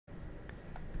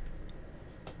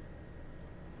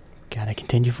Gotta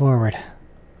continue forward.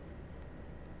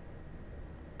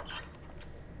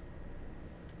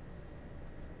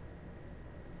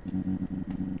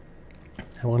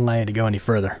 I won't allow you to go any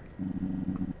further.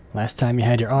 Last time you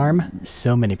had your arm,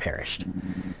 so many perished.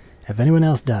 If anyone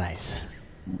else dies,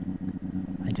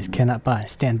 I just cannot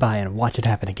stand by and watch it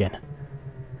happen again.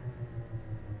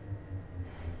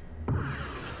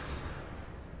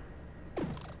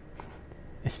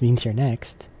 This means you're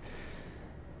next.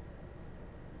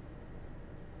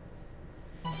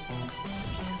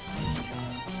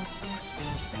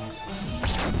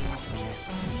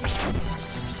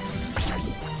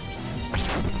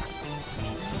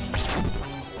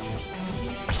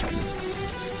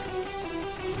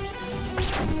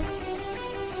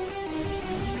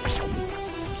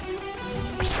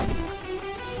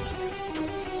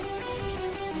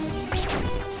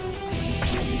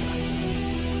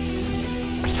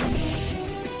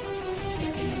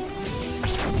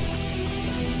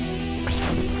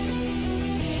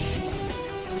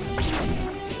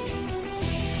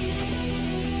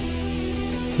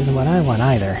 This isn't what I want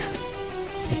either,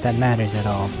 if that matters at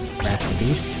all, Master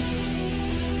Beast.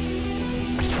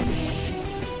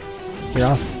 You're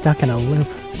all stuck in a loop.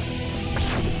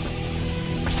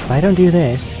 If I don't do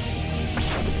this,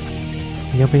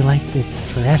 you'll be like this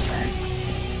forever.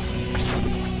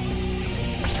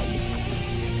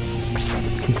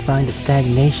 Consigned to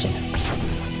stagnation.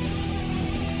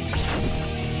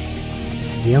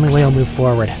 This is the only way I'll move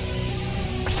forward.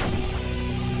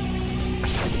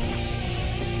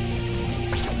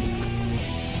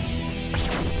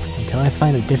 Until I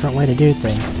find a different way to do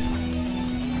things.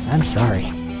 I'm sorry.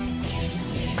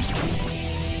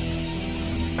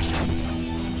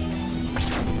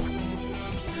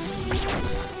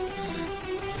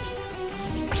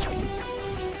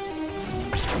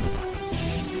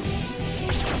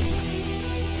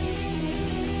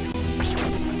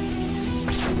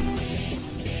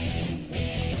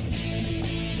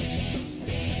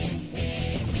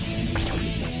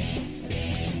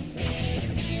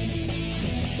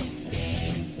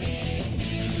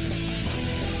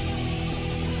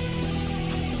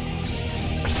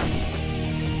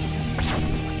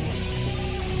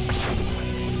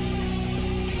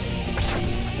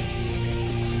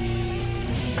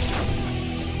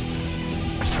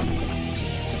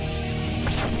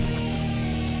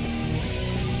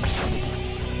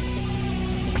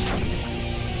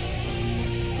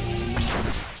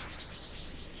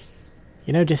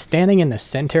 You know, just standing in the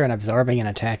center and absorbing and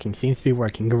attacking seems to be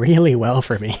working really well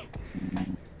for me.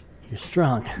 You're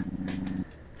strong.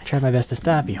 I tried my best to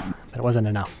stop you, but it wasn't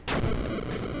enough.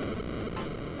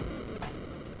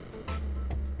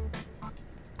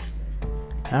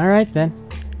 Alright then.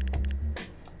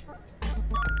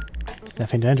 There's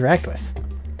nothing to interact with.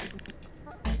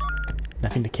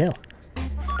 Nothing to kill.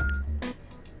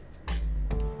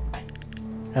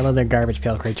 Hello there, garbage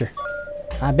pail creature.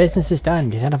 My business is done.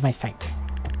 Get out of my sight.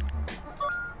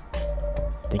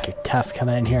 Think you're tough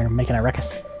coming in here and making a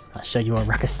ruckus? I'll show you a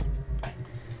ruckus.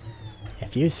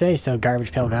 If you say so,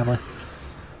 garbage pail goblin.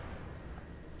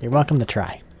 You're welcome to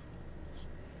try.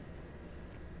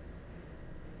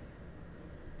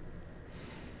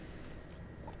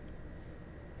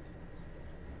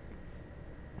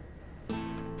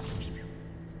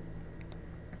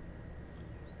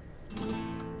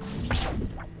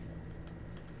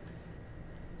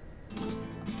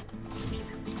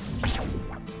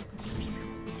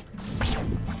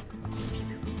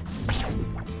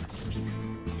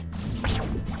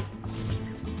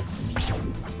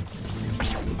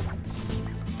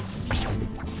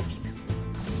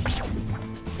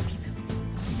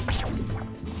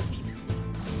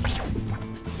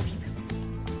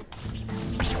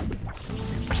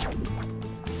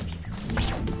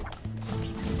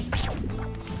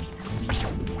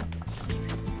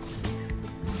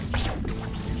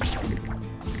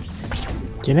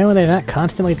 You know when they're not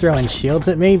constantly throwing shields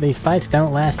at me, these fights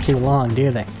don't last too long,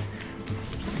 do they?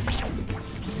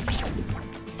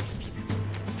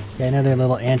 Yeah, I know they're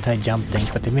little anti-jump things,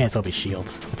 but they may as well be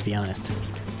shields, let's be honest.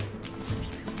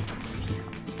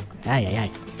 Ay, ay,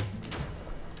 ay.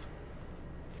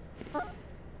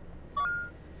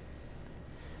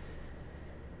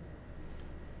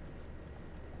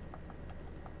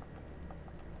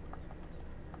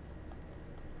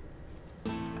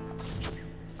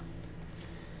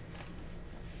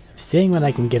 Seeing what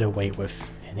I can get away with,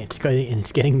 and it's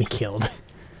getting me killed.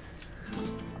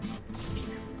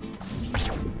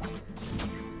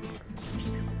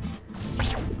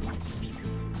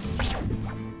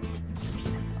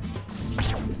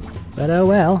 But oh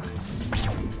well.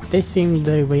 They seem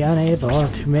to be unable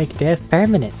to make death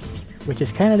permanent. Which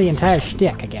is kind of the entire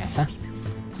shtick, I guess, huh?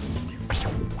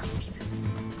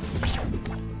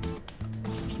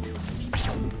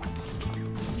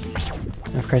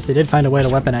 And of course, they did find a way to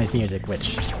weaponize music,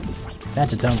 which...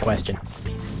 that's its own question.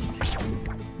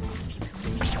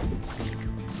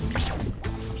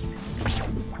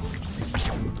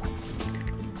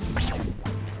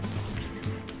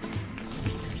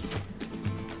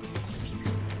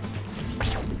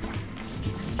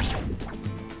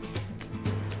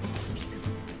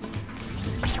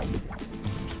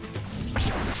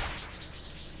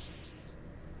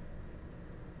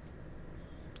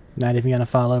 Not even gonna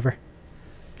fall over.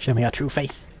 Show me your true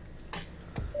face.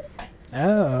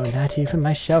 Oh, not even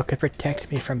my shell could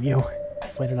protect me from you.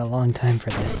 I've waited a long time for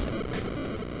this.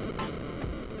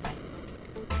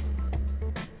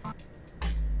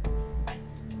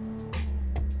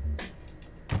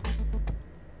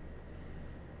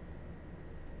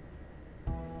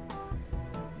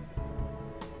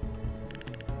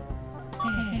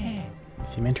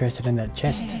 Seem interested in that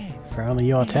chest, for only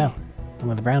you all tell.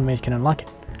 Only the brown mage can unlock it.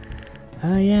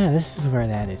 Oh yeah, this is where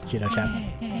that is,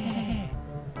 Judo-chan.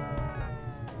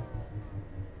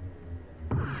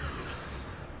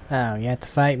 Oh, you have to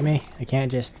fight me? I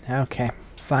can't just... okay,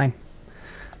 fine.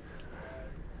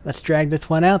 Let's drag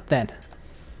this one out then.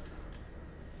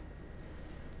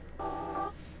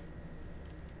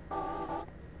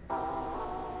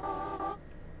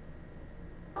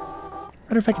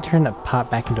 What if I can turn the pot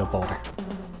back into a boulder?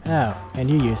 Oh, and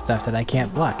you use stuff that I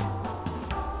can't block.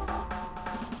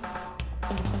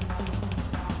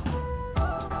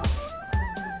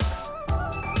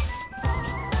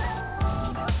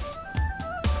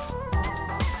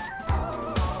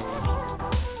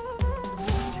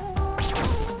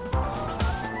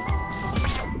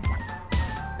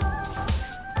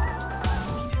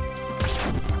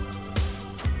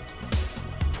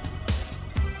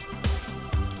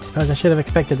 Suppose I should have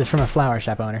expected this from a flower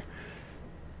shop owner.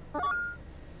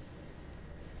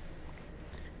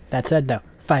 That said though,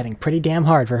 fighting pretty damn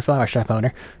hard for a flower shop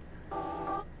owner.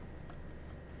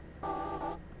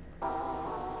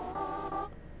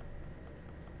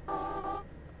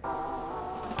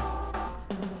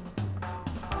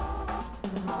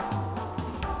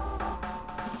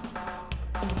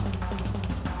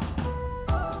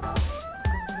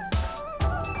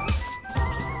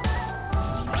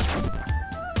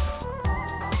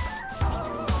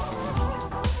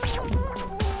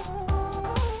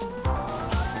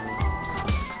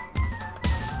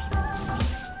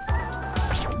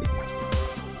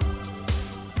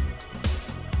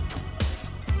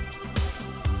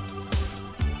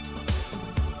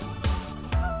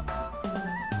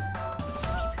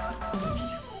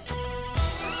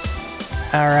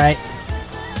 Alright.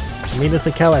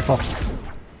 Needlessly colorful.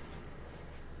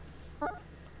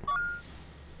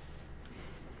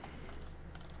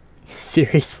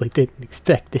 Seriously didn't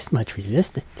expect this much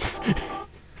resistance.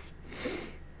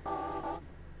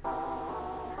 I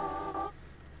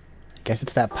guess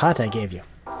it's that pot I gave you.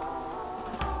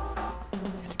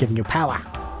 It's giving you power.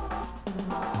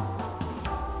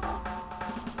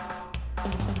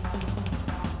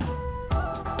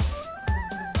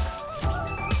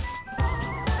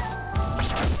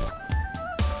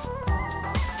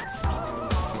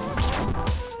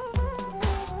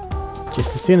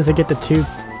 Just as soon as I get the 2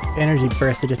 energy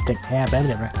bursts, I just think, yeah,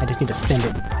 I just need to send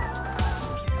it.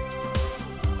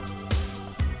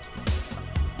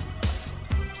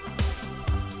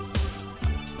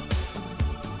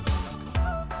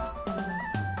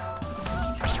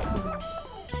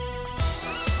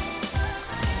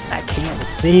 I can't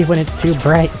see when it's too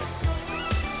bright.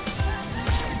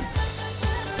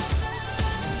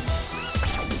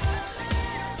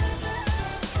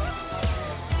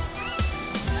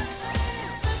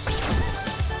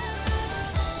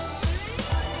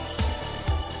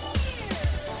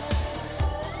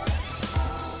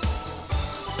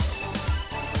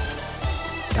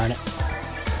 Darn it.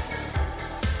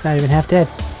 It's not even half dead.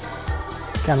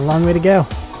 Got a long way to go.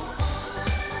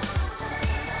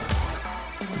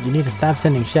 You need to stop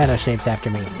sending shadow shapes after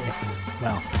me. If,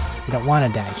 well, you don't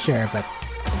want to die, sure, but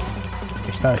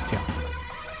you're supposed to.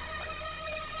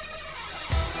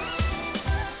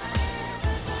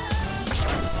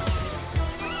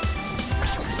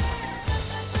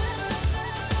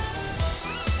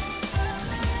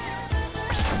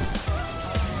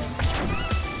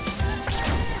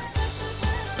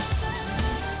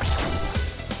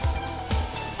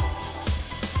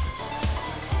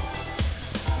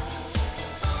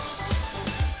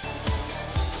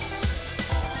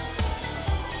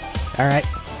 Alright.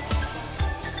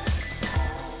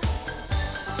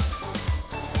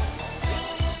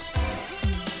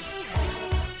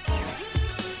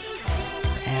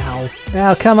 Ow.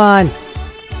 Oh, come on!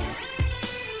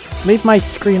 Leave my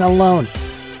screen alone.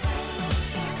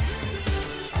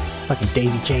 Fucking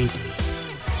daisy chains.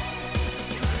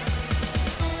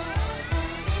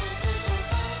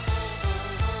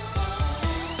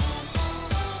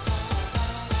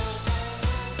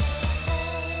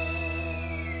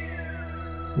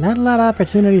 Not a lot of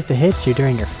opportunities to hit you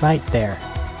during your fight there.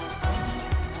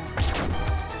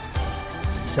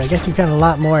 So I guess you've got a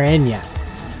lot more in ya.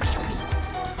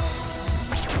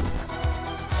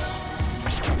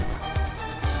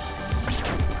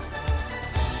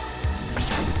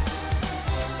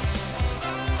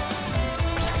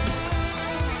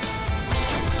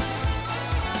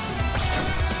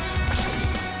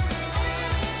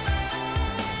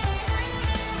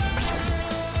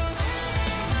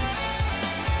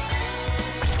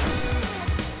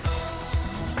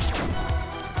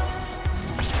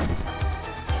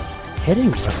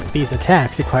 Hitting with these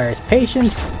attacks requires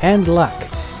patience and luck.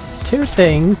 Two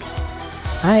things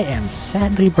I am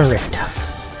sadly bereft of.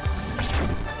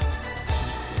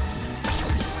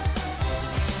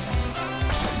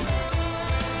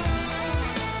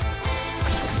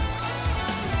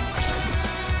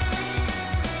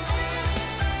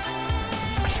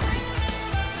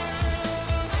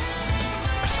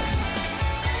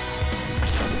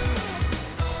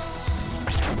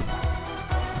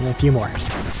 And a few more.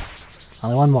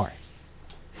 Only one more.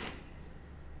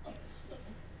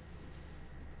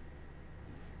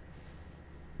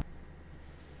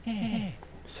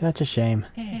 Such a shame.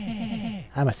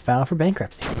 I must file for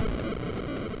bankruptcy.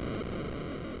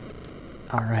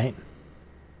 Alright.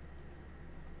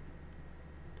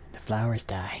 The flowers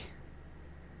die.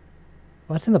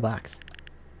 What's in the box?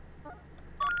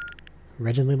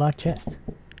 Rigidly locked chest.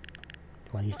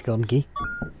 Want to use the golden key?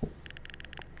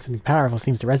 Something powerful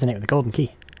seems to resonate with the golden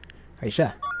key. Are you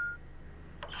sure?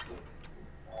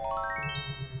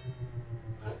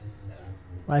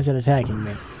 Why is it attacking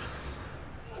me?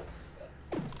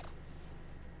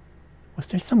 Was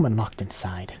there someone locked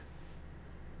inside?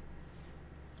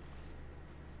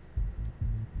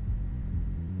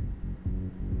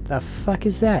 The fuck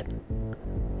is that?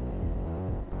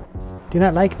 Do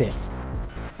not like this.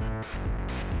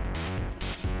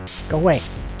 Go away.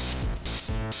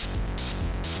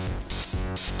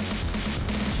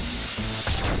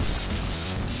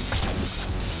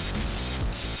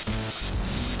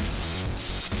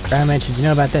 Fireman, should you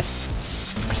know about this?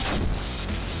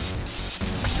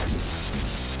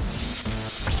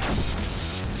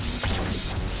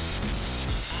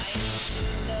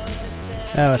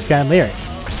 Oh, it's got lyrics.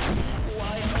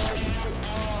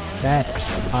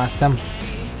 That's awesome.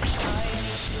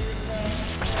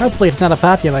 Hopefully it's not a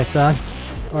popular song.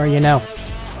 Or, you know,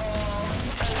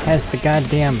 has the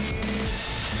goddamn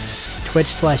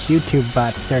Twitch/YouTube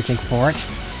bots searching for it.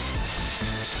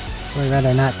 Or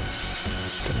rather not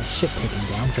get my shit taken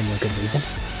down for no good reason.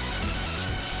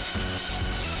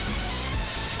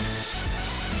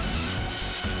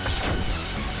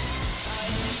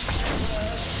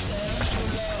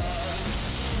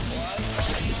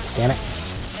 Damn it.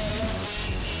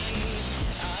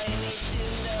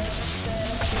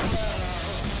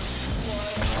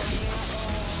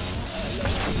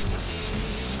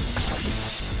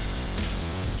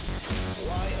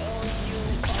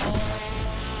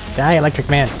 Die, Electric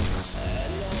Man.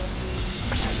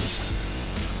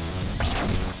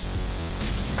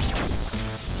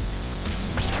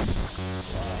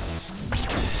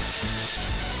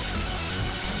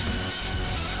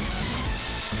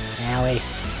 Owie.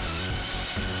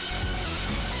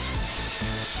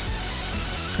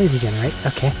 Please regenerate.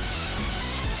 Okay.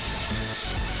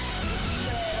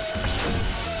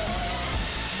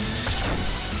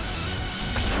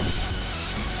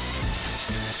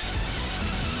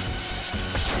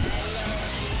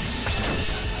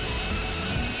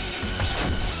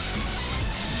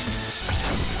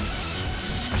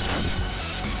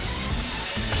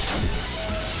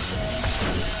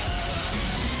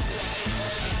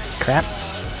 Crap.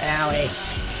 Owie.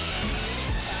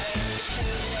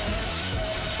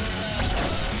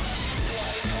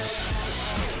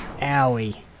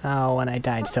 Owie. Oh, and I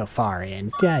died so far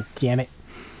in. God damn it.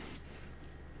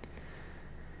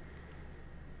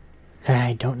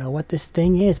 I don't know what this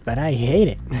thing is, but I hate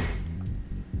it.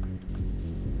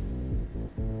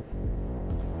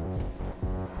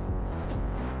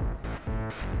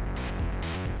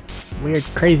 Weird,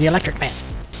 crazy Electric Man.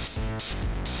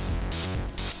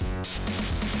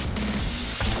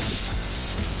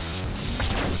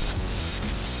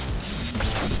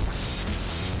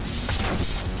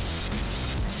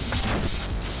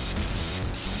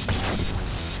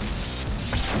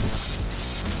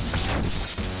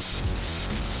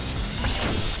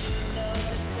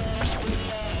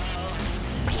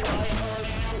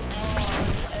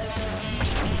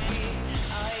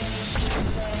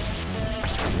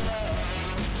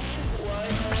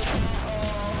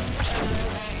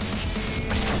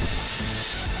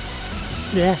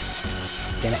 Yeah.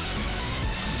 Damn it.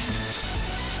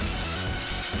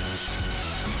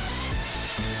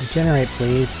 Regenerate,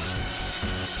 please.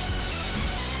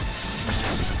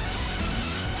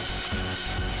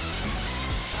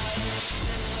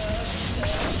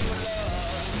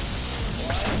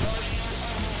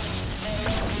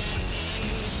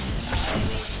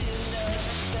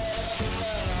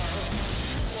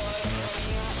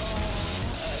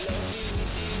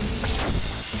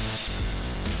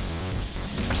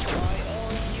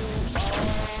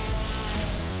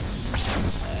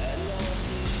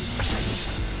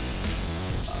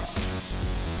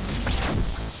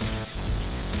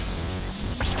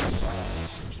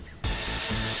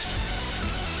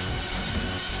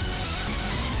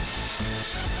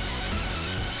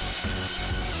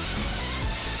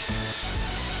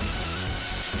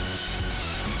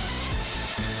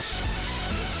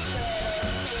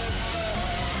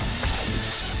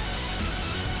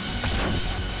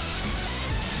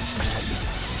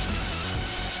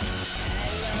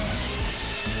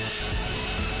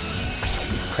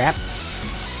 Crap.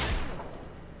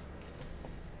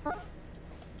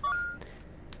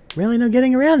 Really no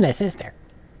getting around this, is there?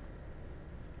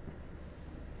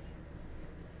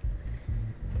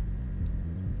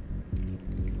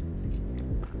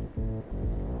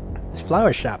 This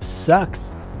flower shop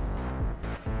sucks.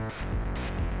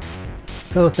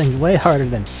 Filled with things way harder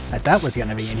than I thought was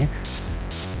gonna be in here.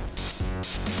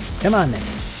 Come on then.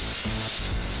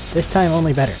 This time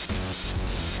only better.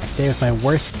 I stay with my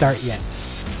worst start yet.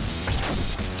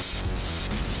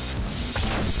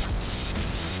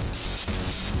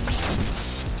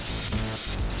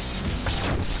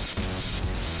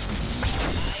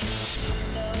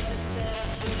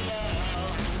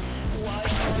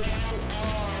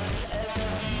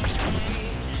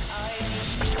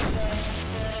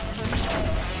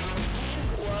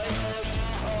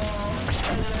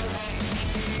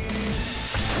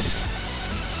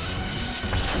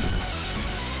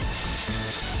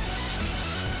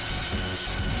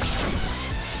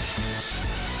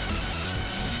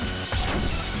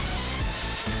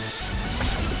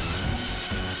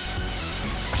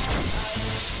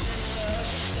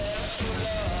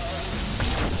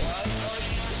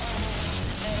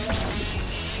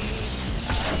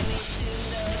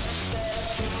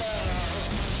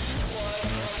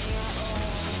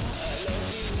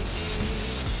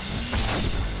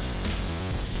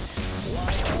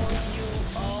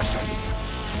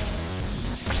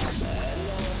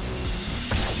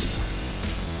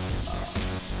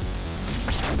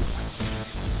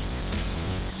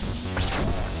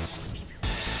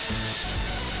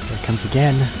 Comes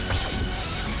again.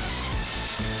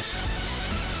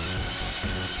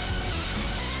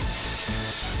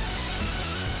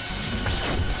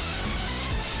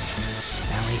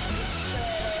 Owie.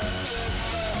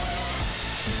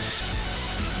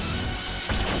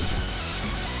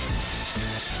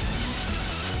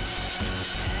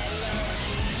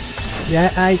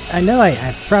 Yeah, I know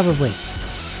I've probably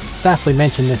softly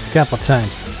mentioned this a couple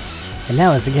times, and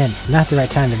now is again not the right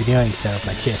time to be doing so,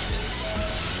 but just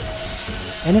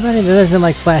anybody that doesn't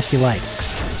like flashy lights,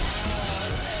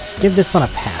 give this one a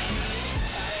pass.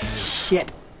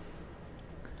 Shit.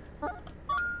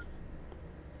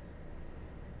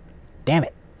 Damn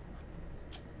it.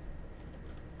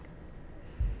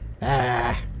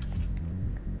 Ah.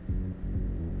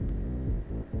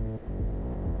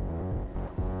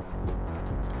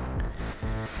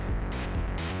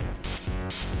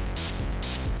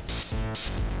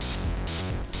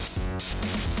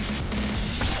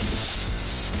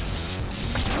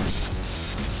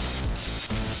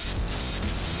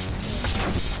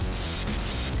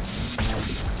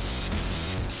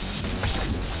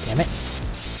 Damn it.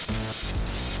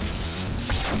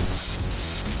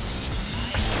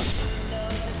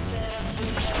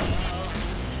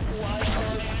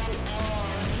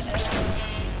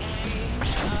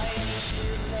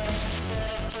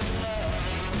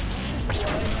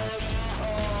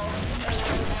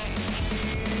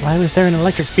 Why was there an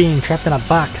electric beam trapped in a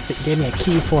box that gave me a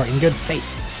key for it in good faith?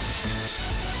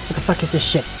 What the fuck is this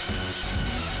shit?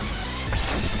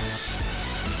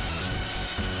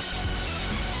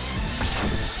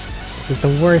 This is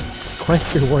the worst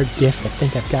quest reward gift I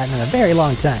think I've gotten in a very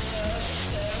long time.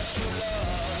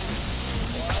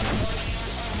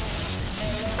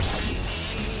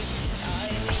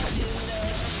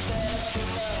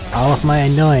 All of my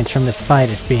annoyance from this fight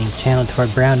is being channeled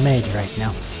toward Brown Mage right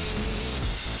now.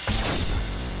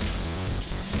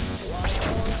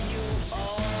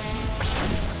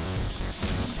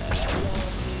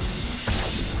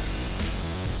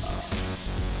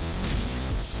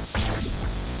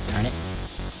 Darn it.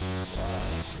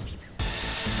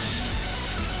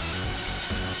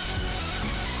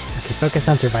 Focus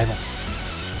on survival.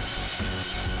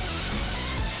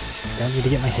 Don't need to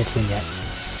get my hits in yet.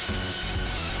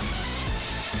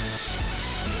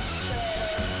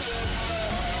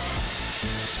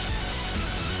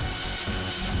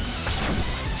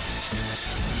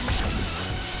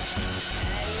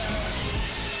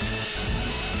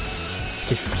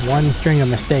 Just one string of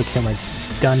mistakes and we're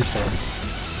done for.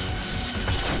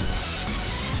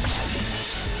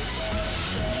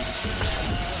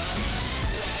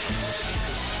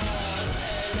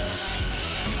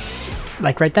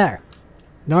 Like right there.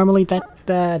 Normally that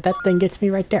thing gets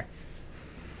me right there.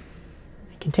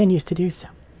 It continues to do so.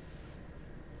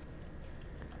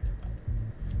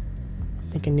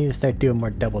 I think I need to start doing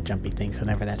more double jumpy things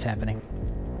whenever that's happening.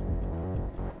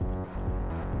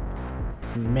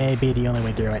 Maybe the only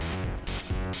way through it.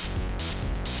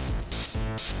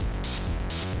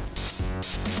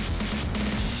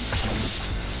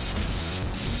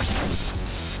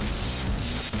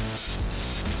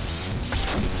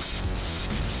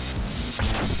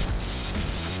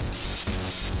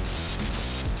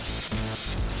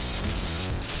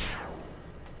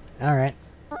 All right.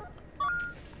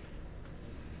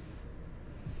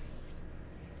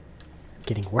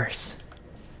 Getting worse.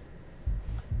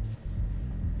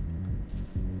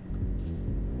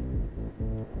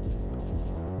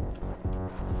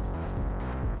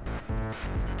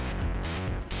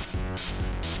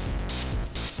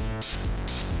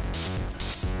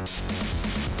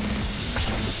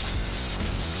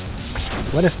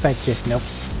 What if I just... Nope.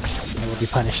 I will be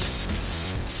punished.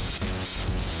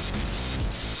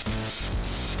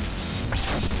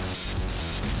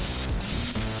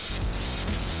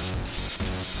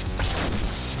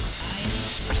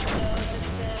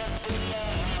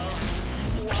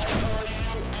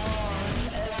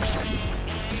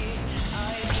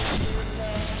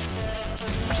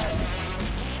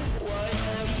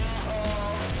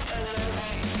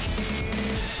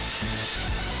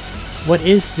 What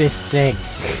is this thing?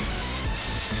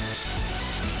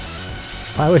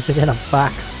 Why was it in a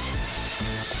box?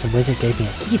 The wizard gave me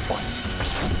a key for it.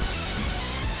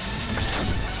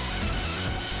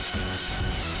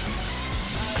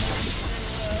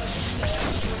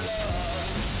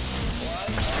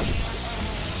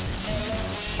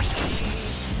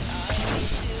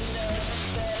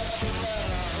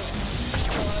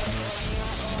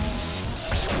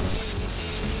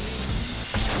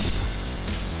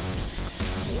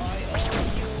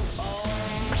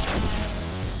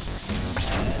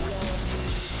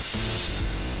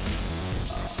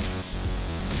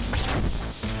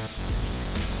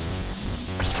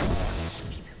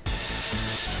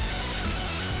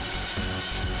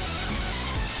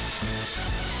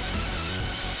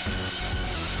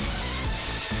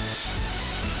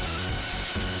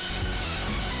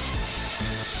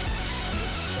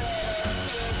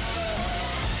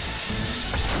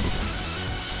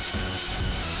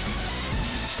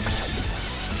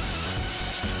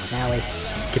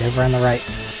 Get over on the right.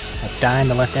 I die on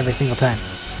the left every single time.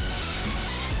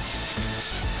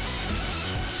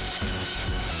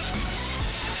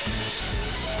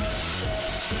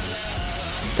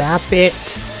 Stop it!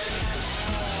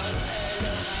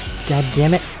 God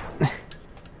damn it.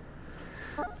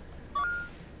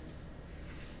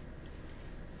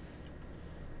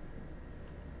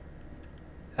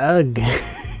 Ugh.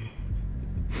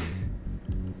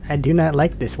 I do not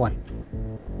like this one.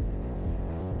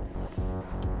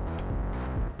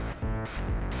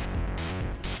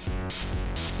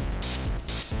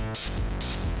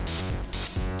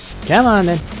 Come on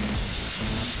then.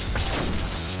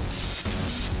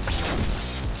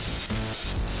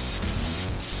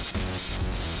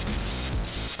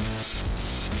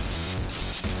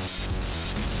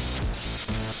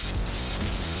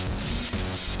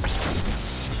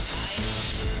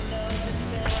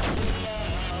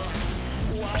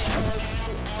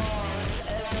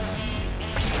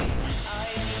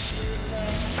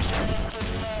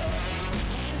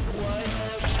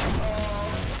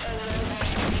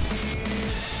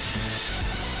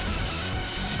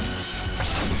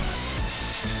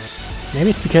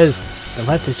 Maybe it's because the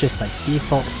left is just my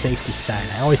default safety side.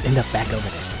 I always end up back over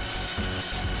there.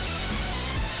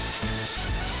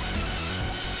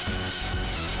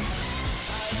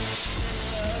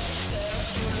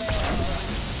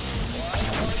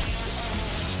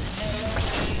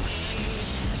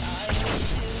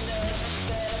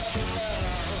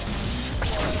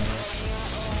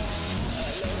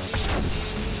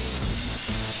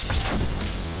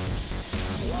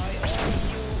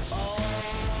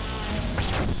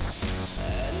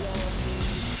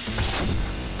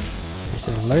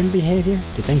 Learned behavior?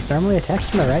 Do things normally attack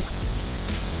from the right?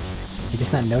 You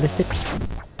just not noticed it?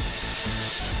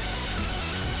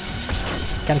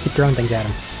 Gotta keep throwing things at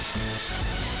him.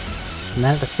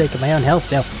 Not at the sake of my own health,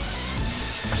 though.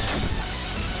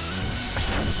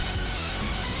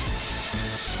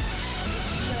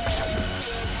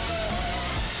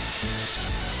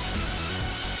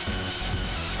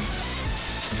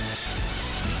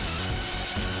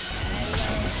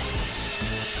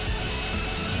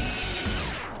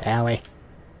 Owie.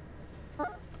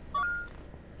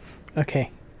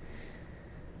 Okay.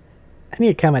 I need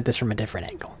to come at this from a different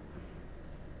angle.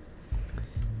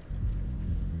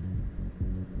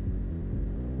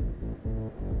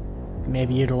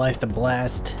 Maybe utilize the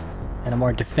blast in a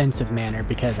more defensive manner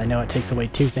because I know it takes away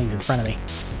two things in front of me.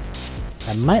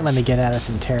 That might let me get out of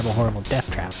some terrible, horrible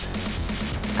death traps.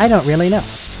 I don't really know.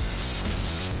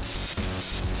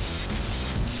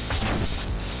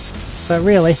 But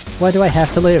really, what do I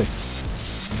have to lose?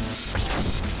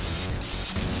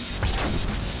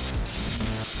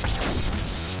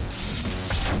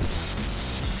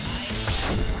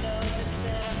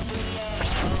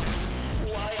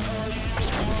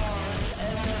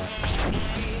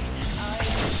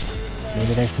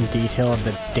 Maybe there's some detail of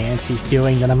the dance he's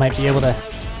doing that I might be able to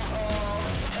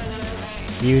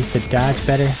use to dodge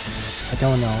better. I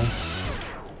don't know.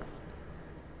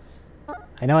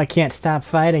 I know I can't stop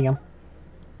fighting him.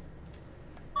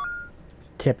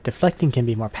 Tip, deflecting can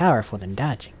be more powerful than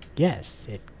dodging. Yes,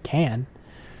 it can.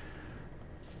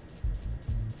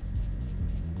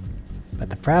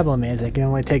 But the problem is I can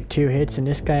only take 2 hits and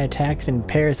this guy attacks in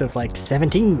pairs of like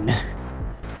 17.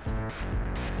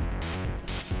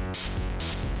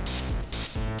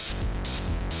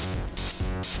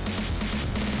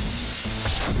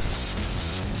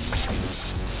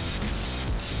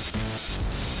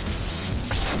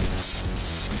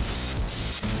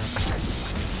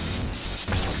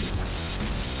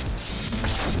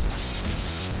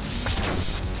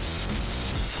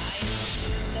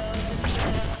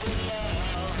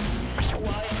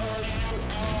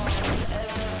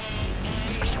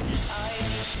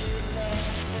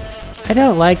 I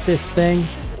don't like this thing.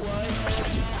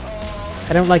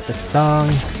 I don't like the song.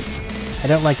 I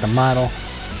don't like the model.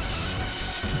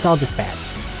 It's all just bad.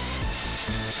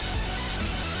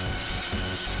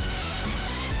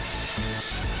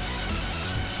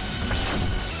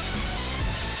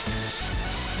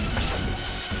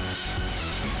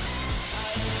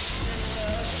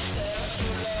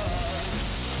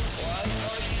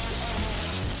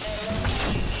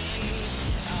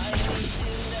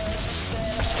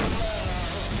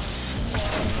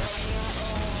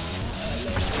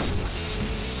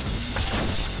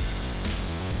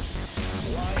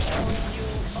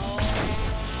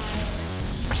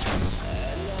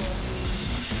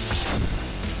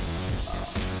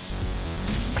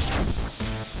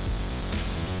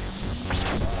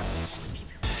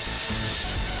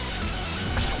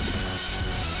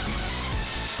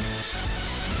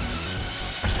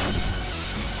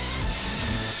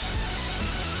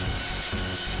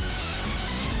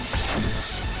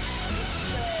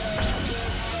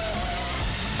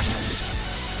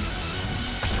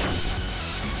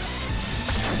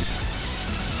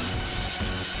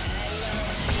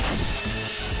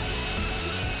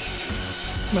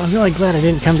 Well, I'm really glad I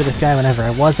didn't come to this guy whenever I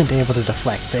wasn't able to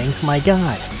deflect things. My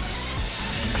god.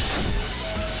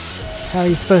 How are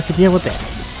you supposed to deal with this?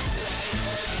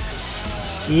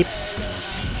 Eep.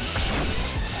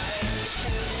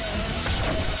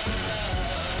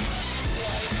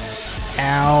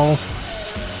 Ow.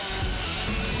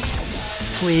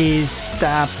 Please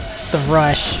stop the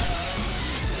rush.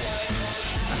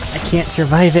 I can't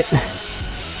survive it.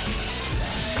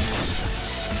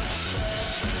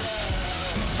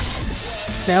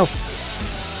 No.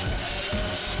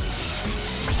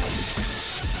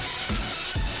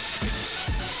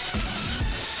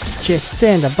 Just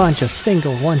send a bunch of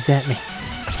single ones at me.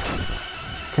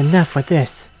 It's enough with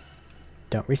this.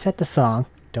 Don't reset the song.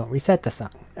 Don't reset the song.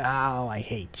 Oh, I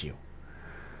hate you.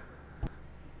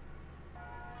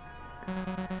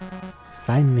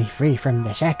 Finally free from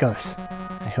the shackles.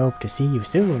 I hope to see you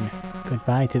soon.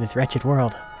 Goodbye to this wretched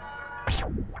world.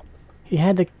 He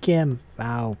had the gem.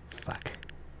 Oh, fuck.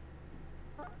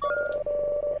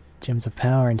 Gems of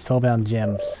power and soulbound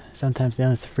gems, sometimes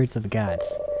known as the fruits of the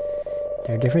gods.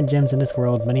 There are different gems in this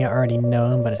world, many are already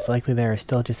known, but it's likely there are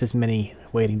still just as many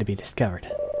waiting to be discovered.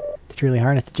 To truly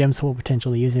harness the gem's full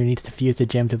potential, the user needs to fuse the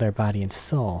gem to their body and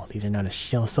soul. These are known as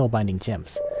soul-binding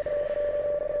gems.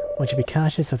 One should be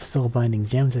cautious of soul-binding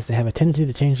gems as they have a tendency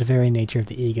to change the very nature of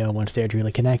the ego once they are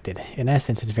truly connected. In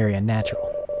essence, it's very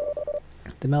unnatural.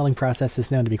 The melding process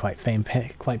is known to be quite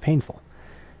painful.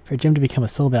 For a gem to become a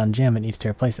soulbound gem, it needs to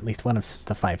replace at least one of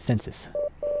the 5 senses.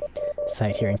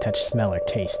 Sight, hearing, touch, smell, or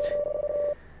taste.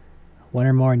 One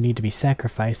or more need to be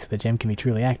sacrificed so the gem can be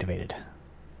truly activated.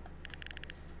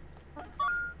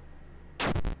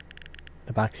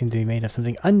 The box seems to be made of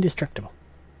something indestructible.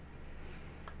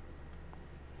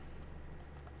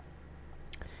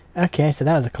 Okay, so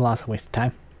that was a colossal waste of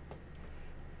time.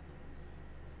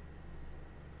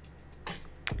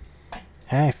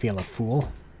 I feel a fool.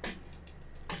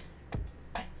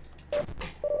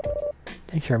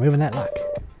 Thanks for removing that lock.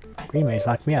 Green Mage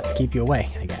locked me up to keep you away,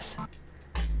 I guess.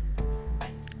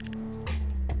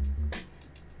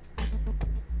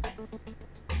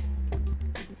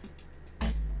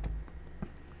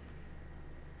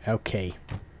 Okay.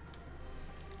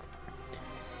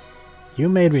 You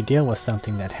made me deal with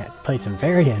something that had played some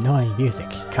very annoying music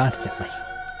constantly.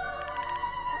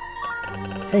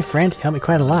 Hey friend, helped me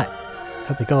quite a lot.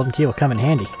 Hope the golden key will come in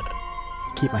handy.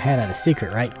 Keep my head out a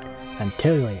secret, right?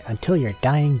 Until your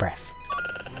dying breath.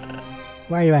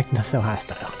 Why are you acting so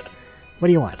hostile? What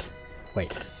do you want?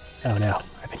 Wait. Oh no,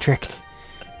 I've been tricked.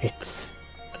 It's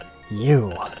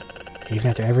you. Even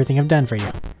after everything I've done for you.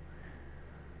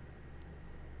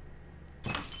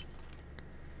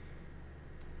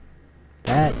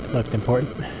 That looked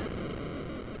important.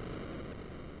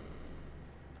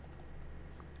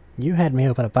 You had me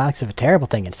open a box of a terrible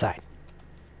thing inside.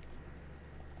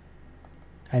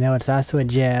 I know it's also a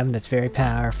gem that's very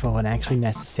powerful and actually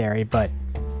necessary, but...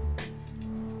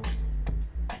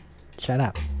 Shut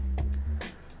up.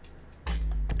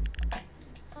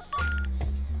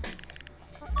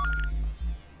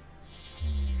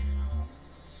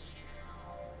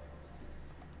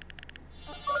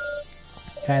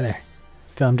 Hi there.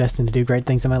 Feel I'm destined to do great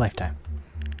things in my lifetime.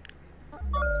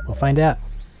 We'll find out.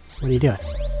 What are you doing?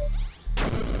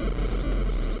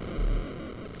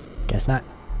 Guess not.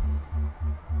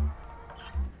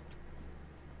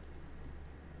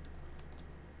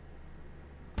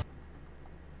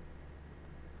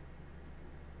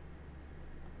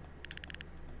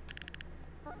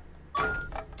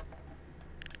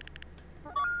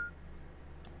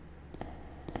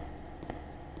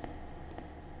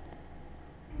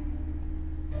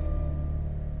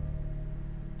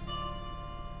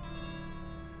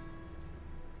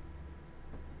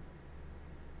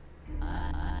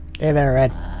 Hey there,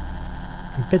 Red.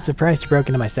 I'm a bit surprised you broke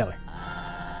into my cellar.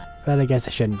 But I guess I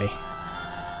shouldn't be.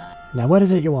 Now what is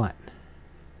it you want?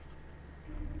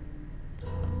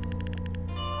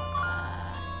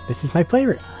 This is my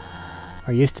playroom.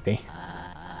 Or used to be.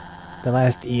 The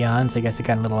last eons, I guess it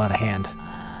got a little out of hand.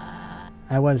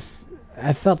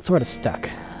 I felt sort of stuck.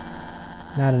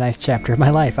 Not a nice chapter of my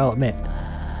life, I'll admit.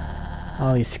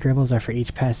 All these scribbles are for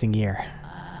each passing year.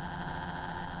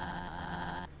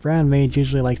 Brown Mage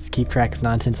usually likes to keep track of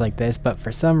nonsense like this, but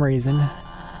for some reason,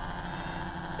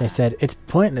 they said, it's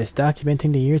pointless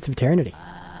documenting the years of eternity.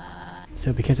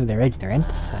 So because of their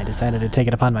ignorance, I decided to take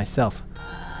it upon myself.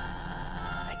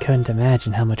 I couldn't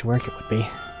imagine how much work it would be.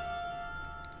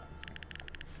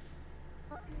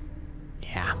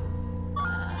 Yeah.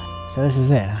 So this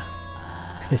is it,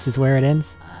 huh? This is where it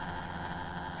ends?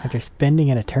 After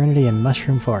spending an eternity in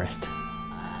Mushroom Forest.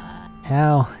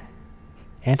 How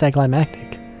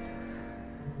anticlimactic.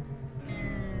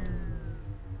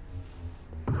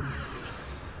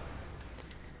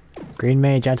 Green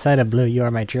Mage, outside of blue, you are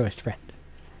my truest friend.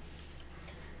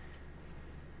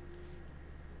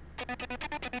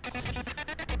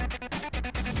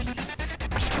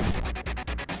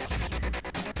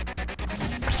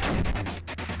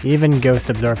 Even ghost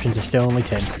absorptions are still only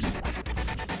 10.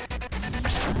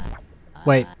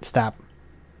 Wait, stop.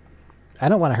 I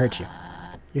don't want to hurt you.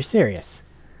 You're serious.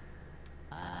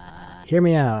 Hear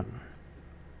me out.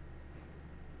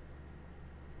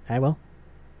 I will.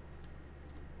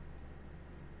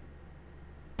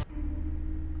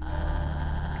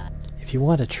 If you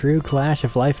want a true clash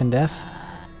of life and death,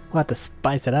 we'll have to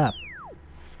spice it up.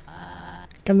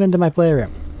 Come into my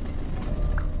playroom.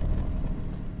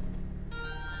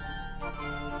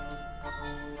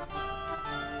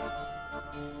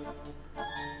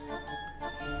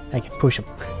 I can push him.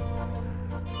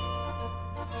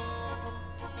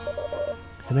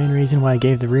 The main reason why I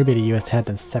gave the ruby to you is to have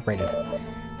them separated.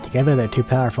 Together they're too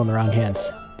powerful in the wrong hands.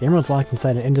 The emerald's locked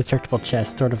inside an indestructible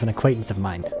chest, sort of an acquaintance of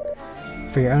mine.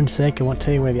 For your own sake, I won't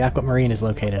tell you where the aquamarine is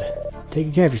located.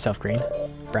 Take care of yourself, Green.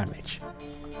 Brown Mage.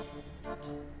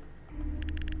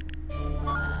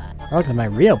 Welcome to my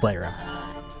real playroom.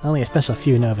 Only a special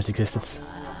few know of its existence.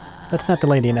 Let's not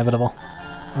delay the inevitable.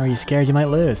 Or are you scared you might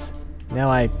lose? No,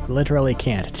 I literally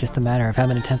can't. It's just a matter of how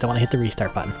many times I want to hit the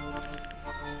restart button.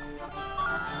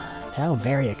 How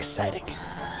very exciting.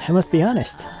 I must be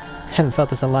honest. I haven't felt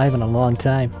this alive in a long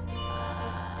time.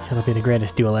 It'll be the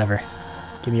greatest duel ever.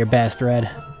 Give me your best, Red.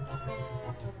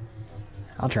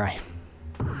 I'll try.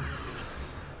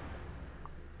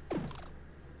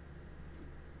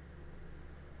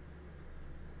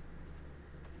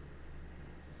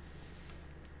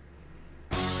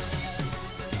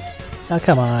 Oh,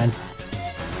 come on.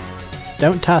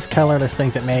 Don't toss colorless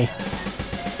things at me.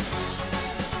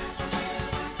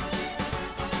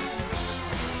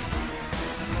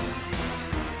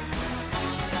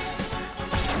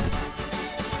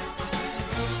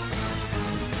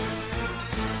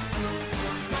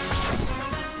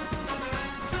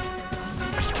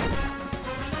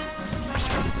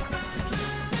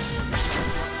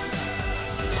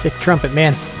 Sick trumpet,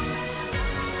 man.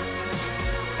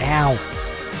 Ow.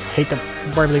 Hate the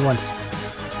burbly ones.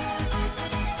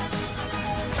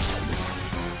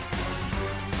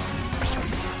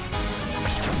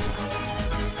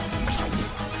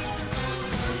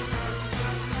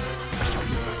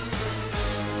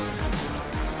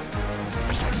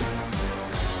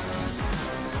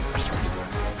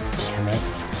 Damn it.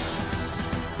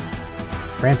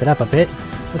 Let's ramp it up a bit.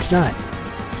 Let's not.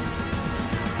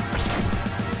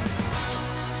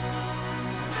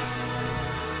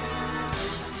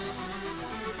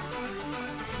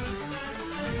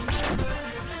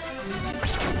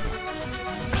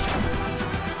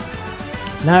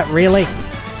 Not really.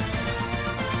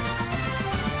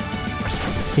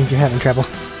 Seems you're having trouble.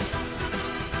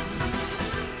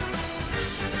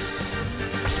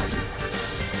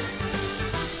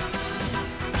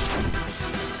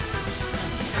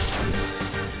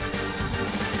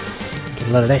 Get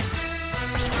a load of this.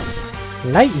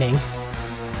 Lightning?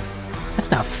 That's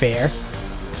not fair.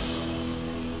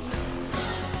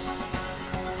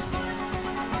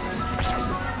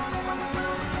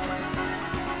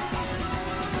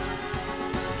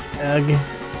 Ugh.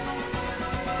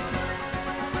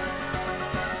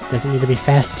 Doesn't need to be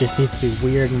fast, it just needs to be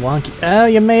weird and wonky. Oh,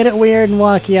 you made it weird and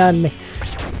wonky on me.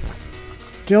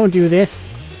 Don't do this.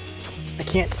 I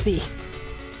can't see.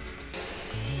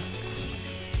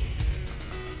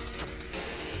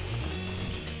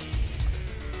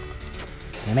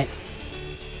 Damn it.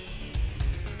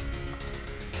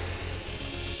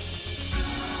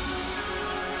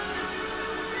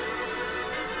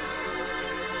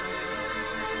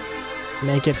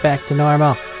 Make it back to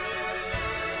normal.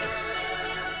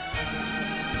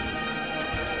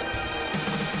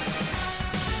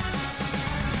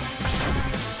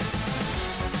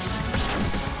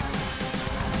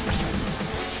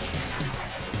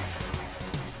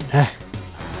 Ah.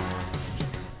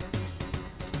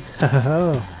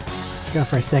 Oh, let's go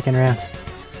for a second round.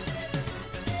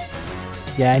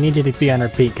 Yeah, I need you to be on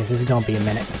repeat because this is gonna be a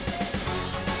minute.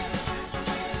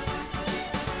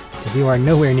 Because you are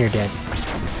nowhere near dead.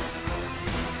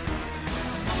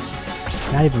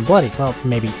 Not even bloody. Well,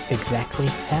 maybe exactly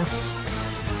half.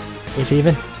 If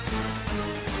even.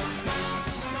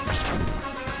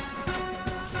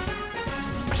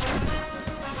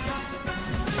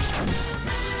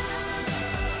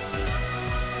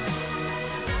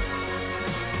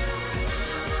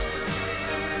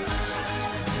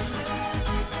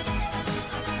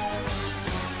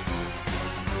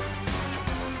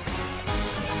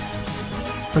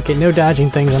 Okay, no dodging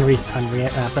things on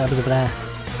blah, blah, blah.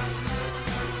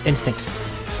 Instinct.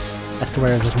 That's the word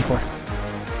I was looking for.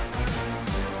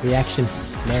 Reaction.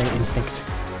 Very instinct.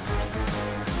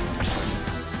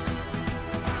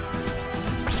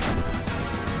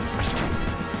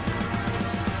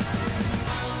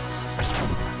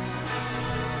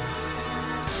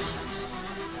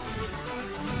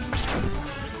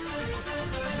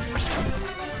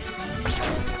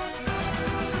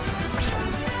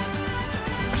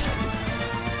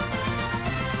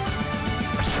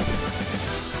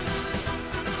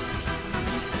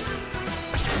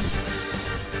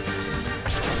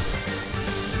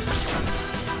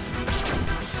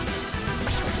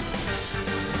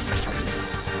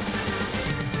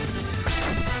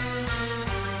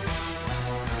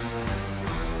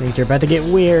 Things are about to get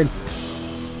weird.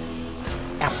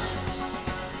 Ow.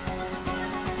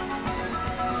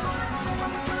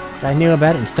 I knew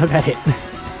about it and still got hit.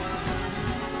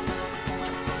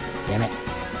 Damn it.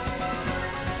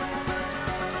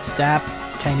 Stop,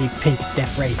 tiny pink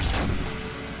death race.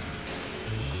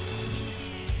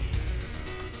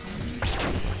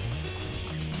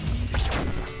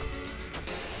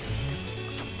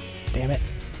 Damn it.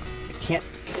 I can't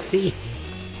see.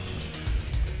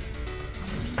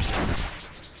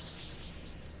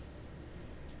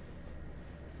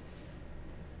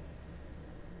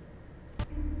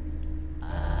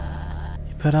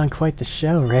 Put on quite the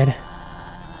show, Red.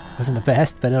 Wasn't the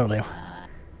best, but it'll do.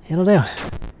 It'll do.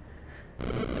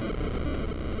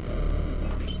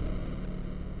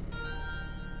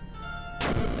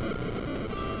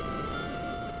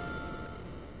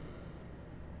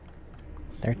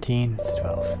 $13 to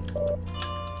 $12.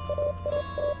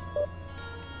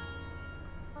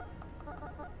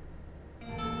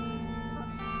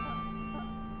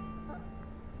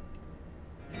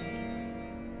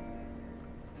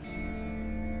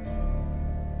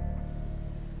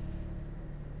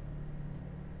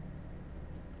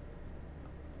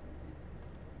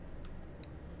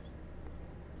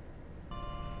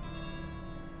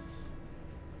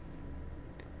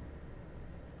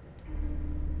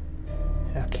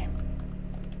 Okay.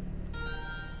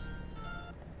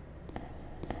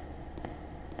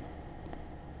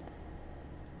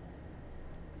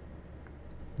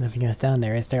 Nothing else down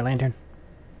there, is there, Lantern?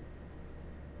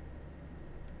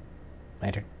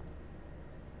 Lantern.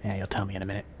 Yeah, you'll tell me in a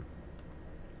minute.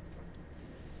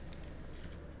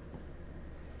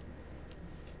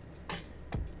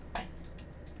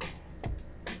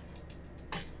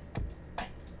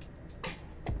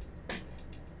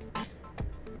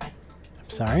 I'm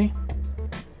sorry?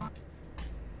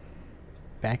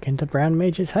 Back into Brown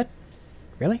Mage's hut?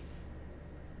 Really?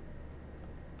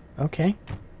 Okay.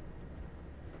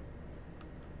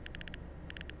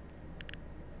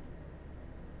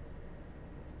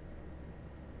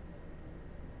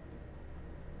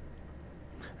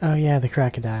 Oh yeah, the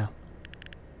crocodile.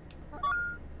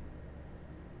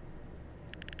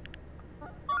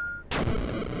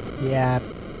 Yeah,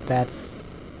 that's...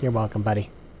 You're welcome, buddy.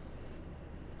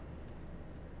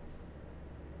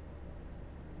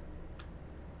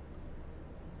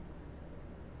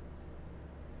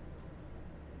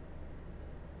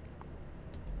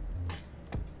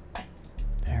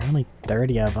 There are only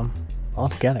 30 of them,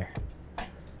 altogether.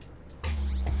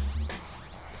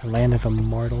 A land of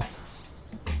immortals.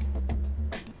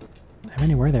 How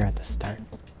many were there at the start?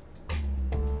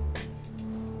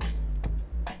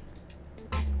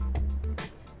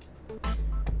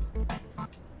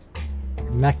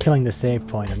 I'm not killing the save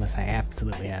point unless I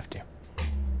absolutely have to.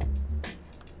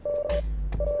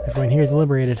 Everyone here is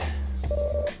liberated.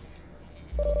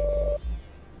 I'm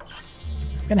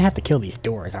gonna have to kill these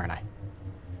doors, aren't I?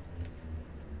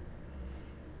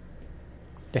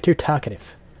 They're too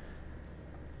talkative.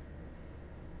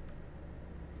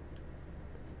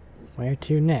 Where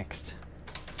to next?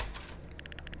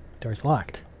 Door's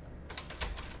locked.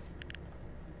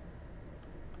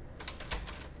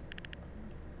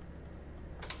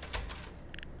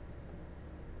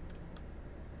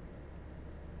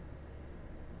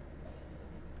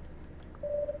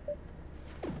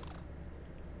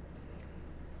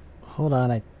 Hold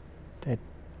on,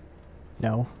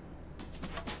 no.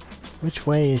 Which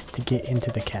way is to get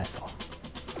into the castle?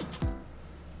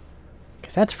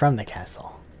 Because that's from the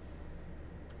castle.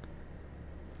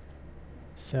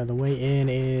 So the way in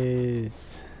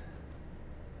is...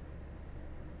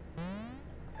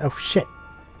 Oh shit!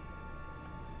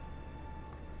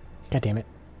 God damn it.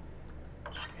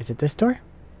 Is it this door?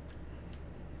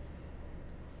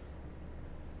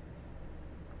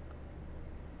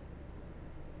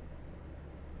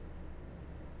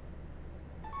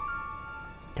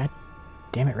 God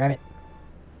damn it, rabbit.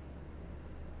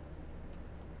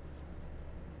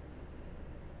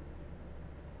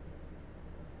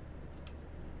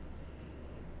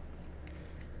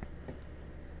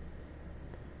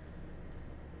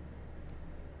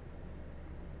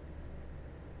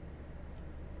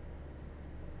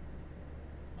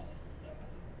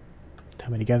 Tell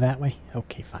me to go that way?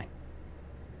 Okay, fine.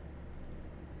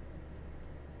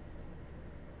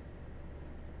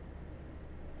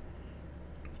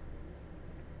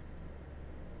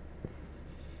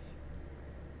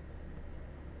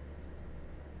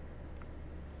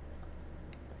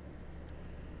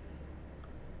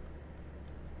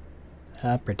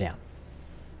 Up or down?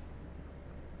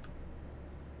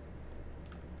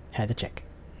 Had to check.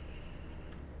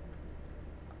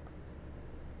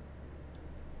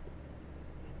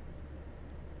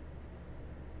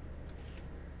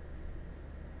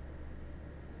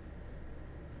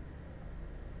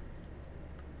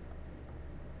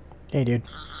 Hey, dude.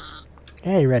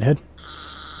 Hey, Red Hood.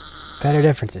 We've had our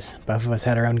differences. Both of us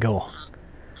had our own goal.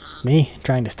 Me,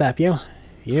 trying to stop you.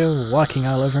 You, walking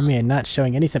all over me and not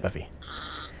showing any sympathy.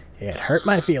 It hurt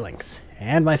my feelings.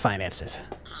 And my finances.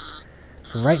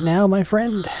 Right now, my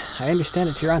friend, I understand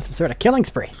that you're on some sort of killing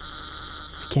spree.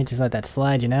 I can't just let that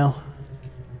slide, you know?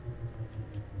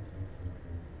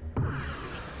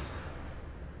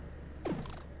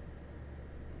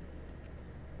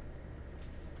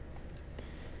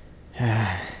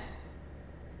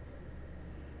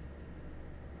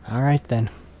 Alright then.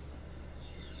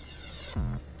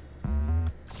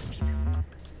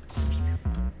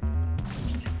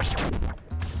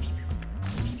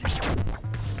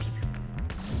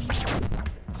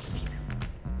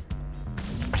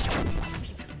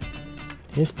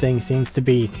 This thing seems to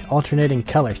be alternating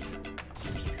colors.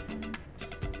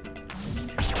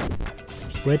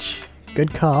 Which,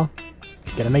 good call.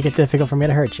 Gonna make it difficult for me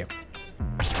to hurt you.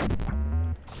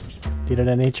 Due to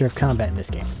the nature of combat in this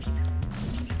game.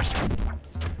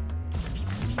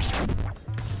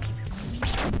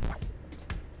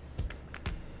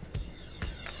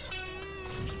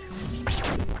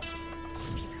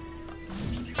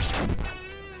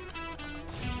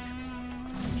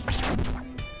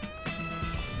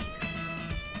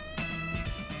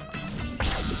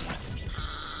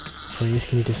 Please,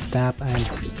 can you just stop?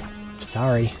 I'm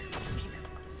sorry.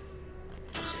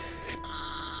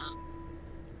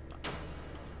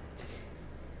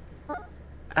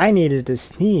 I needed to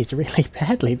sneeze really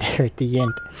badly there at the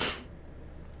end.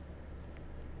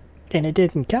 And it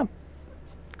didn't come.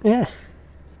 Yeah.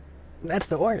 That's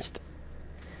the worst.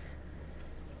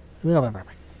 Oh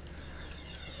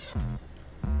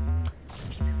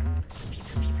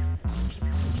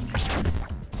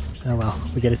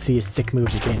well, we gotta see his sick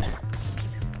moves again.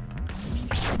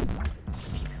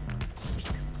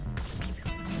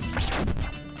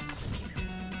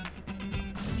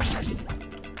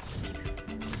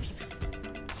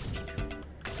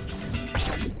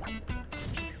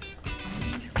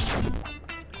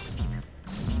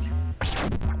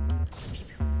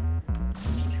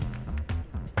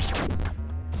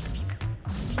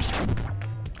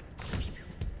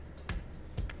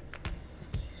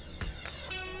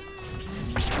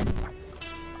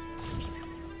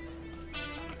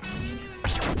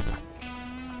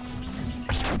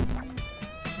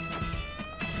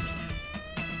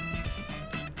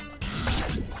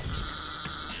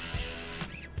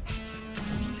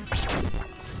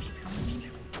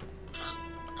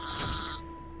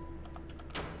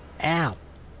 Ow.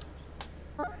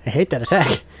 I hate that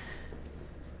attack.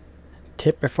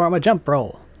 Tip, perform a jump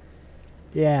roll.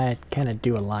 Yeah, I kind of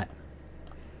do a lot.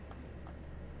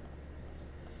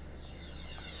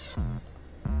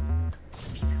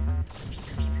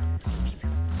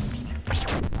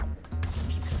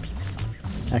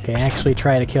 Okay, actually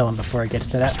try to kill him before it gets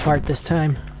to that part this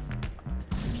time.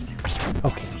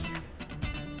 Okay.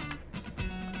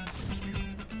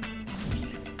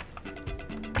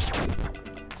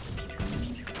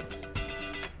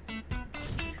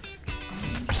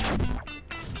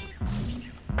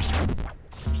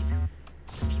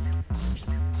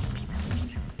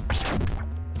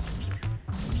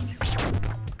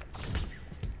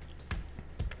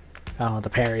 Oh,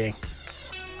 the parrying.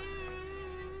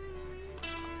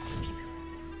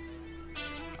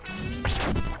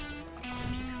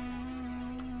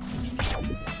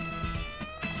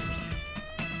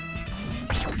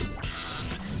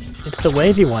 It's the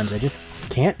wavy ones, I just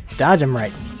can't dodge them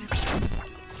right.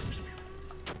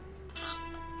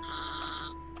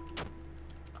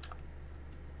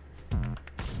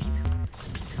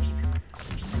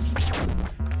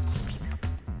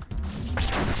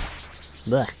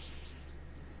 Blech.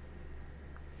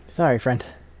 Sorry, friend.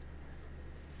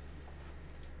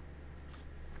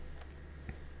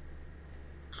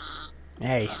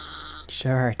 Hey,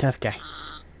 sure are a tough guy.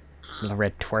 Little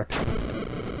red twerp.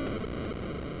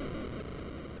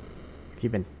 Have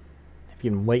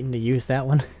you been waiting to use that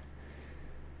one?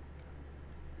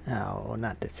 Oh,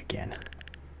 not this again.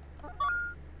 I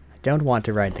don't want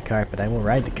to ride the cart, but I will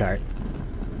ride the cart.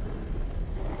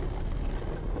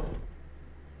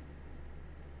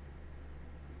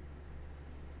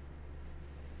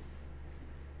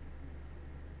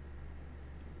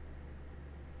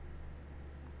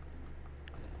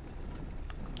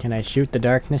 Can I shoot the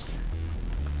darkness?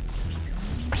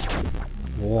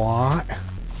 What?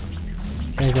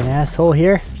 There's an asshole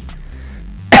here?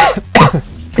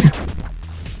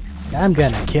 I'm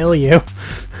gonna kill you.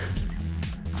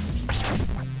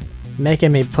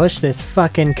 Making me push this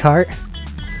fucking cart.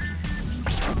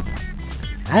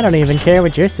 I don't even care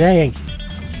what you're saying.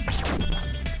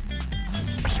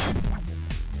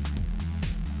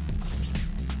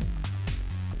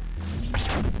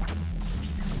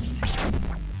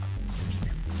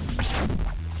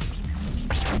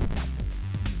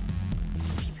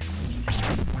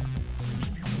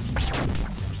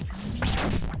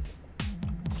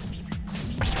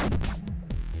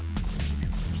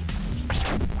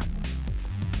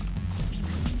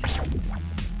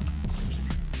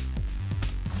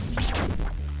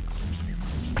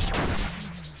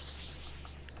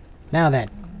 Now then.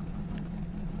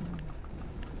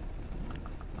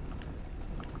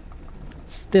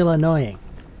 still annoying.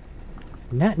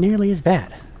 Not nearly as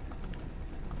bad.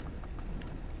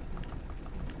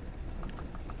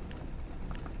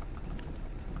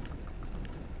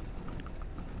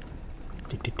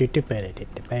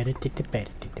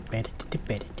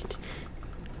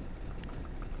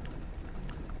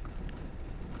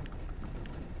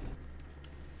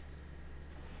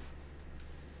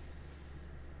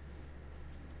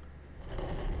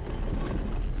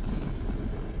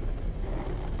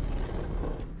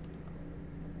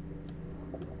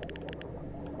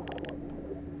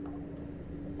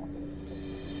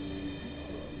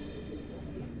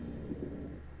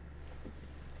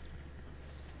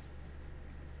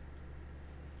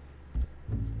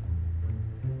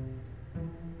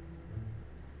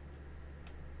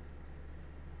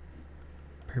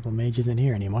 Purple mage isn't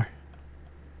here anymore.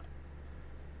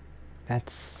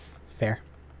 That's fair.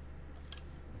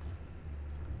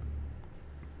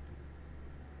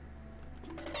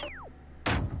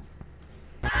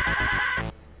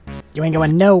 You ain't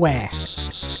going nowhere.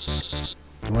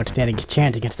 You won't stand a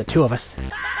chance against the two of us.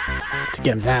 Let's get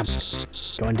him, Zab.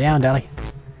 Going down, Dolly.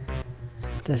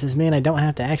 Does this mean I don't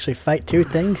have to actually fight two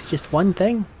things? Just one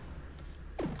thing?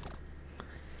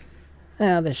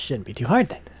 Well, this shouldn't be too hard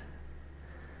then.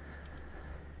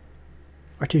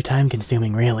 Or too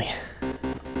time-consuming, really.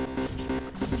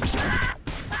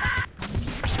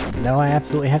 No, I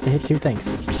absolutely have to hit two things.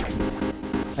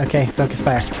 Okay, focus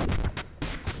fire.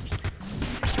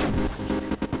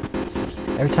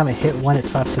 Every time I hit one, it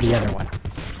swaps to the other one.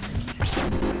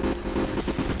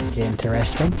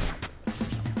 Interesting.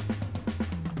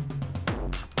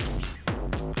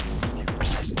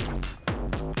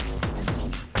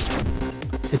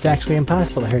 It's actually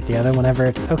impossible to hurt the other whenever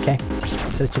it's okay.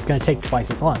 So it's just going to take twice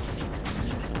as long.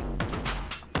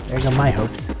 There go my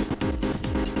hopes.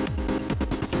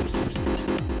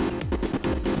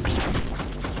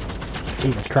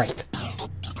 Jesus Christ.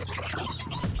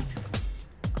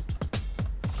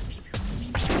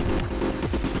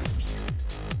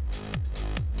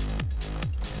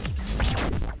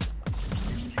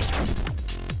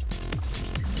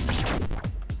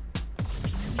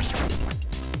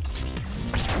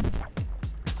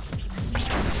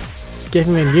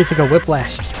 Giving me musical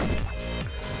whiplash.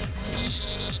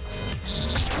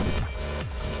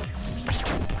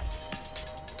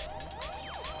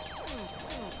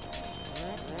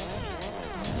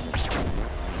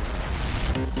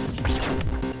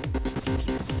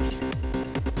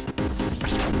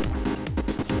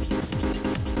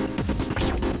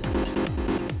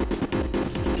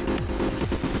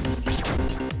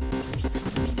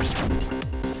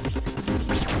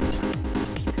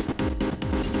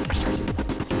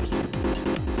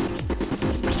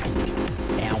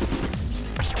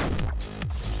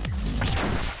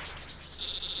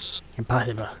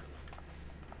 Impossible.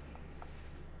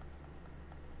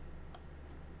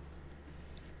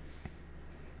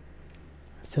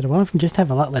 So do one of them just have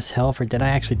a lot less health, or did I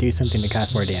actually do something to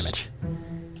cause more damage?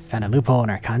 Found a loophole in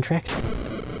our contract?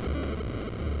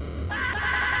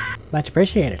 Much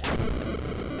appreciated.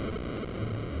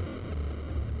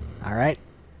 Alright.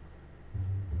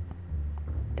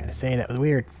 Gotta say, that was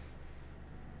weird.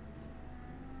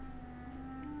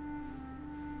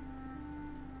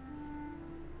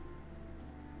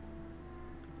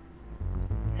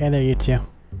 Hey there, you two.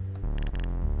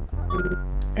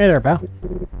 Hey there, pal.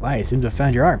 Why, it seems to have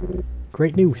found your arm.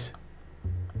 Great news.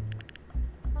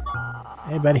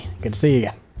 Hey, buddy. Good to see you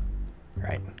again.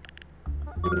 Right.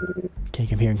 Can't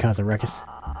come here and cause a ruckus.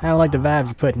 I don't like the vibes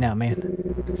you're putting out,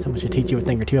 man. Someone should teach you a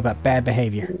thing or two about bad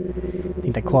behavior.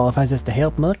 Think that qualifies us to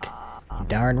help, Muck? You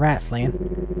darn right,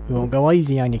 Flynn. We won't go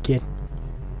easy on you, kid.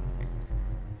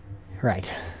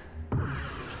 Right.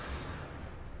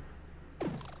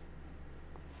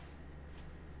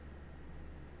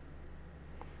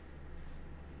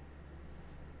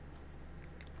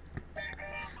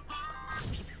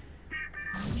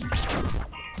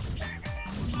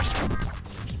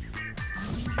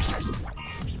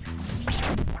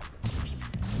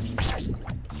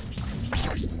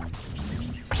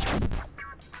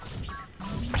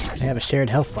 They have a shared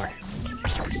health bar.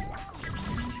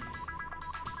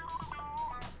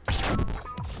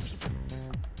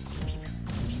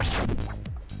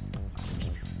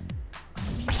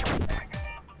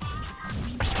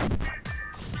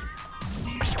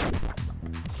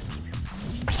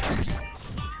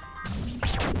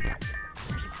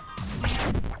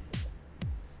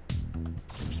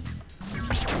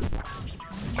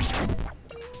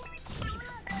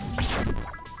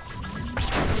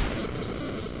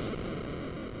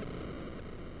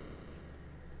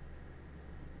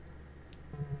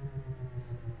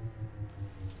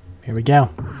 Here we go.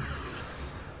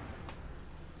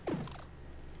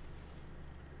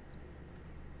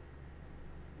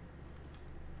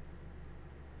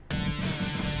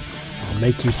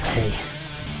 make you pay.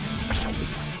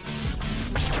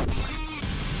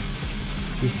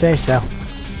 You say so.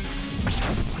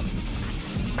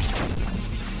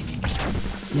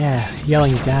 Yeah,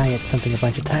 yelling die at something a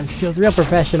bunch of times feels real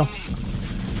professional.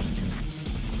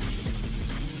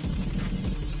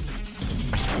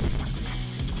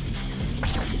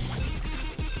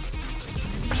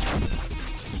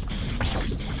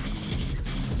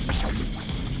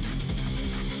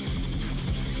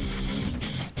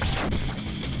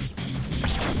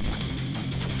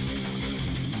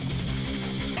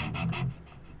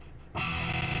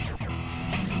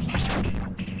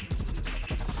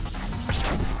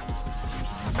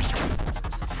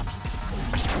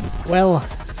 Well,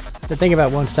 the thing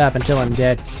about won't stop until I'm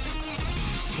dead.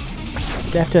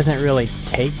 Death doesn't really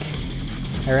take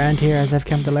around here, as I've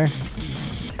come to learn.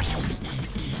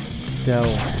 So,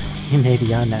 you may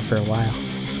be on that for a while.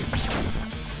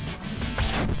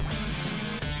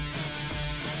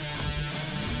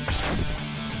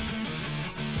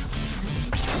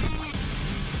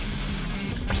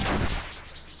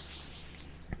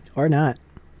 Or not.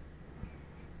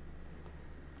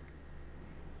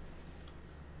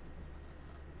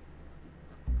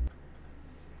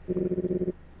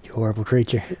 You horrible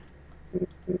creature.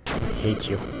 I hate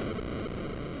you.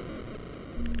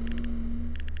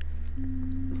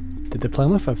 The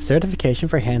Diploma of Certification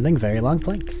for Handling Very Long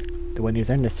Planks. The one who's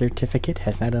earned the certificate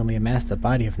has not only amassed a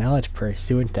body of knowledge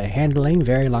pursuant to handling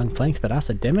very long planks, but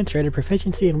also demonstrated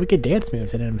proficiency in wicked dance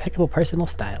moves and an impeccable personal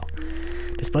style,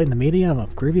 displaying the medium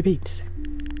of groovy beats.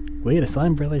 We, the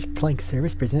Slime Brothers Plank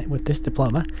Service, present with this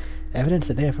diploma evidence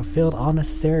that they have fulfilled all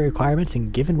necessary requirements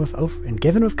and given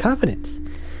with confidence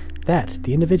that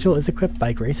the individual is equipped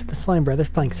by grace of the Slime Brothers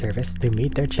Plank Service to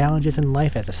meet their challenges in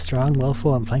life as a strong,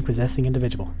 willful, and plank-possessing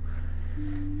individual.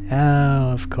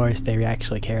 Oh, of course they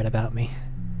actually cared about me.